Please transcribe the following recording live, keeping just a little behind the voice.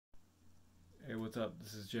what's up?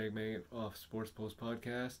 This is Jag Magnet off Sports Post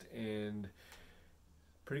Podcast, and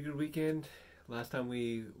pretty good weekend. Last time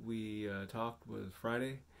we talked was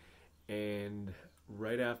Friday, and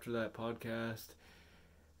right after that podcast,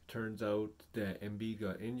 turns out that Embiid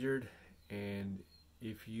got injured, and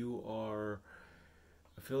if you are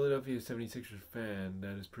a Philadelphia 76ers fan,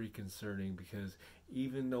 that is pretty concerning because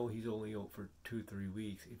even though he's only out for 2-3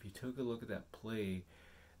 weeks, if you took a look at that play,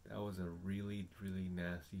 that was a really, really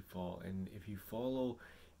nasty fall. And if you follow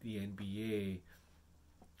the NBA,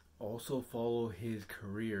 also follow his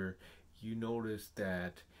career, you notice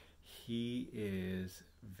that he is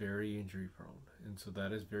very injury prone. And so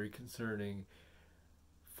that is very concerning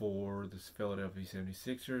for the Philadelphia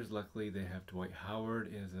 76ers. Luckily, they have Dwight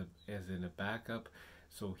Howard as in a backup,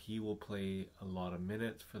 so he will play a lot of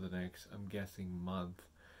minutes for the next, I'm guessing, month.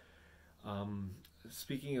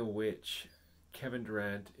 Speaking of which, Kevin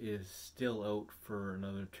Durant is still out for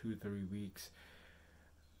another 2-3 weeks,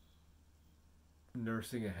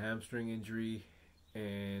 nursing a hamstring injury,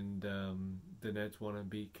 and the Nets want to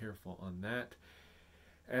be careful on that.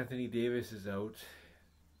 Anthony Davis is out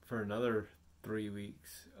for another 3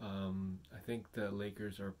 weeks. I think the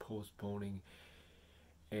Lakers are postponing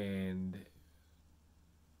and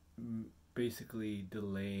basically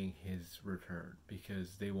delaying his return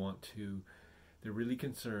because they're really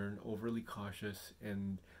concerned, overly cautious,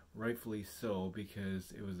 and rightfully so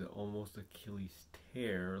because it was almost Achilles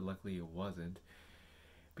tear. Luckily it wasn't,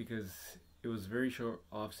 because it was a very short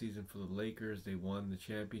off season for the Lakers. They won the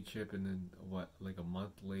championship, and then like a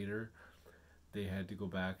month later they had to go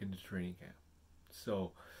back into training camp.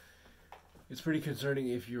 So it's pretty concerning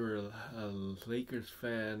if you're a Lakers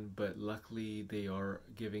fan, but luckily they are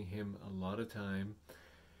giving him a lot of time.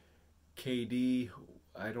 KD,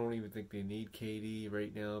 I don't even think they need KD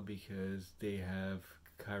right now because they have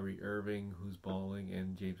Kyrie Irving, who's balling,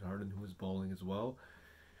 and James Harden, who's balling as well.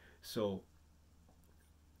 So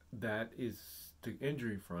that is the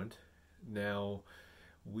injury front. Now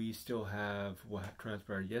we still have what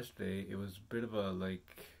transpired yesterday. It was a bit of a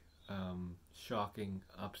shocking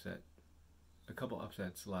upset. A couple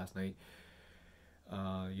upsets last night.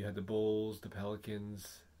 You had the Bulls, the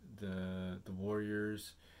Pelicans, the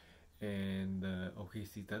Warriors, and the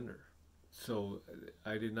OKC Thunder. So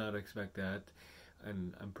I did not expect that,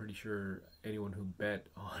 and I'm pretty sure anyone who bet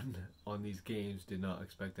on these games did not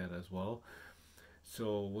expect that as well.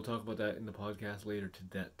 So we'll talk about that in the podcast later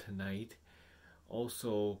tonight.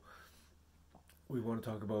 Also, we want to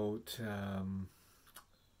talk about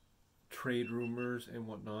trade rumors and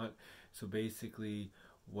whatnot. So basically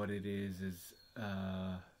what it is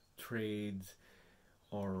trades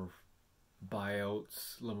or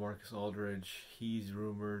buyouts. LaMarcus Aldridge, he's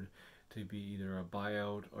rumored to be either a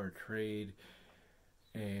buyout or a trade.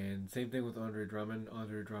 And same thing with Andre Drummond.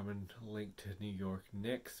 Andre Drummond linked to New York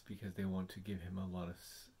Knicks because they want to give him a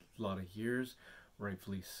lot of years,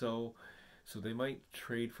 rightfully so. So they might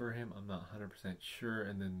trade for him. I'm not 100% sure,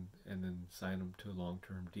 and then sign him to a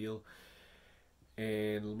long-term deal.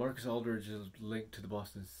 And LaMarcus Aldridge is linked to the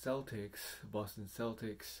Boston Celtics. Boston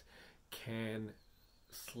Celtics can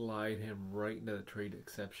slide him right into the trade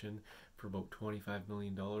exception for about $25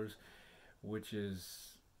 million, which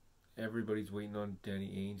is everybody's waiting on Danny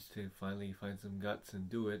Ainge to finally find some guts and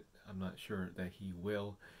do it. I'm not sure that he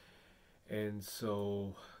will. And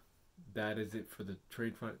so that is it for the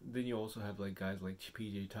trade front. Then you also have guys like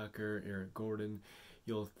PJ Tucker, Eric Gordon.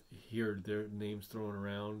 You'll hear their names thrown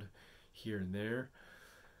around here and there.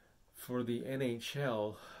 For the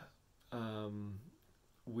NHL,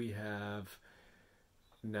 we have,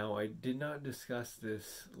 now I did not discuss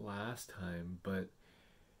this last time, but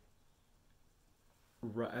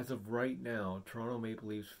as of right now, Toronto Maple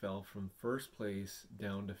Leafs fell from first place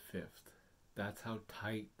down to fifth. That's how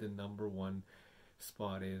tight the number one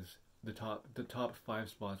spot is. The top 5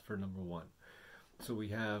 spots for number one. So we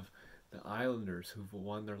have the Islanders, who've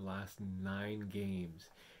won their last 9 games,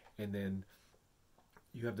 and then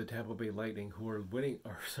you have the Tampa Bay Lightning, who are winning,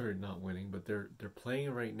 or sorry, not winning, but they're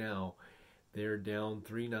playing right now. They're down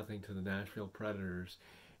 3-0 to the Nashville Predators,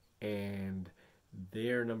 and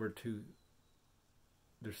they're number 2.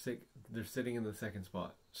 They're sitting in the second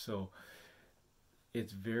spot. So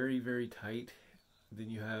it's very, very tight. Then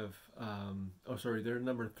you have, they're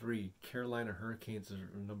number 3. Carolina Hurricanes are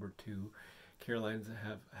number 2. Carolinas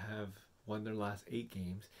have won their last 8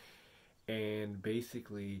 games, and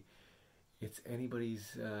basically it's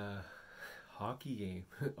anybody's hockey game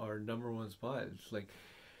or number 1 spot. It's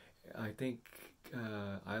I think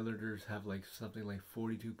Islanders have something like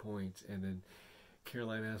 42 points, and then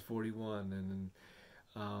Carolina has 41, and then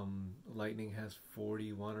Lightning has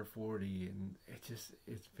 41 or 40, and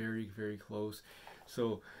it's very, very close.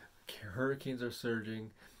 So Hurricanes are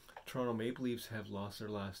surging. Toronto Maple Leafs have lost their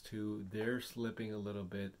last two. They're slipping a little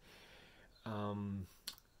bit. Um,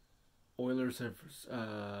 Oilers have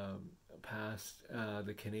passed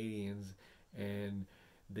the Canadiens, and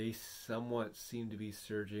they somewhat seem to be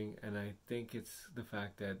surging. And I think it's the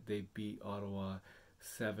fact that they beat Ottawa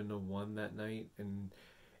 7-1 that night. And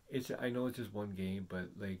I know it's just one game, but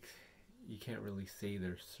like you can't really say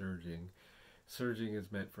they're surging. Surging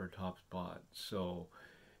is meant for a top spot, so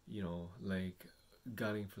like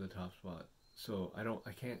gunning for the top spot. So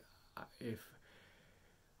I can't. If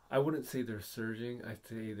I wouldn't say they're surging. I'd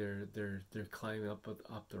say they're climbing up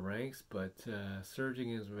the ranks. But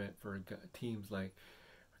surging is meant for teams like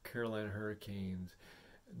Carolina Hurricanes,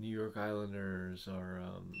 New York Islanders, or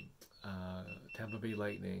Tampa Bay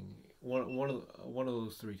Lightning. One of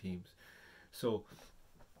those three teams. So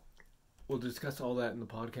we'll discuss all that in the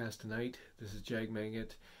podcast tonight. This is Jag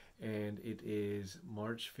Mangat, and it is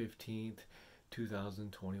March 15th,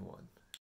 2021.